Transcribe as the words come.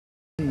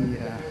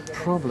The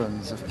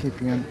problems of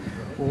keeping an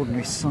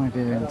ordinary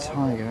Siberian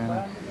tiger in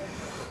a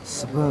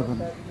suburban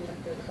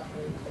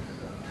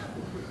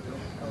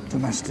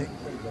domestic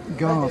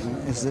garden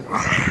is that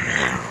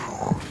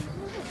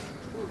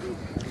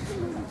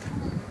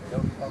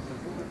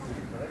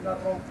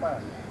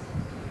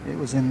it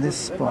was in this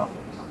spot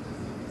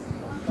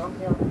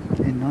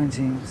in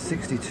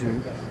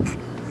 1962,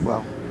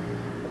 well,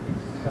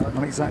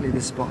 not exactly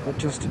this spot, but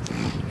just a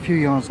few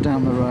yards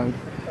down the road,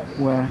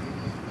 where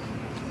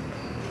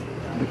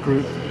the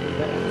group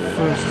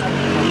first had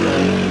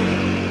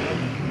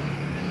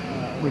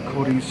a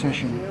recording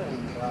session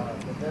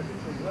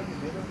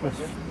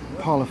with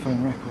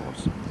Parlophone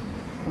Records.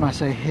 When I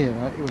say here,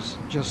 it was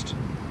just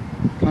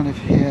kind of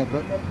here,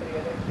 but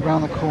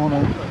round the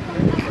corner.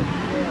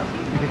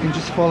 If you can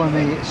just follow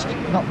me, it's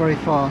not very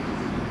far.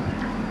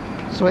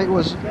 So it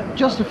was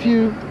just a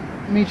few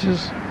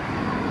meters,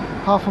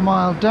 half a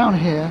mile down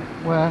here,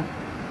 where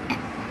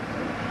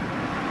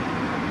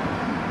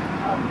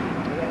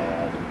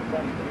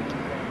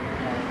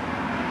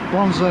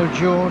Bonzo,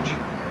 George,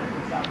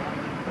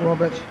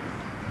 Robert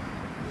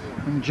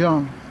and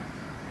John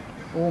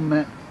all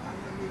met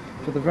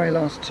for the very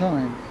last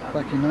time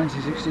back in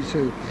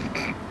 1962.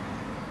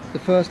 The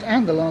first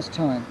and the last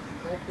time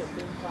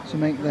to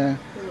make their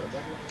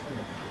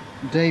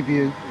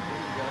debut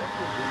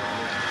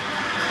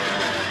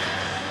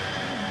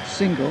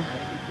single,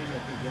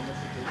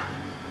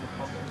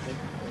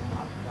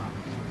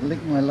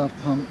 Lick My Love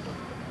Pump,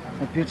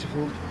 a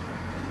beautiful,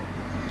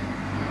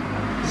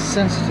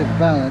 sensitive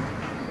ballad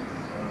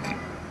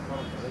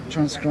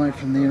transcribed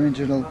from the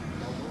original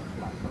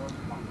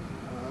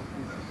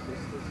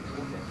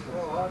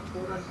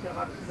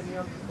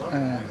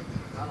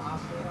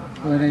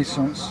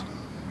Renaissance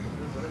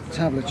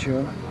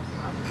tablature.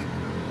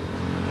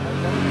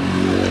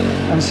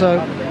 And so,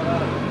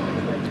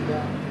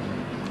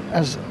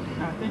 as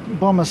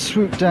bombers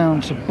swoop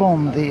down to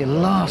bomb the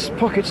last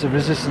pockets of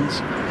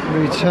resistance, we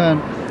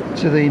return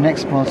to the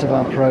next part of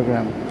our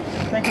program.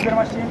 Thank you very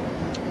much, Jim.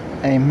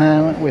 A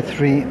Man with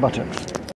Three Buttocks.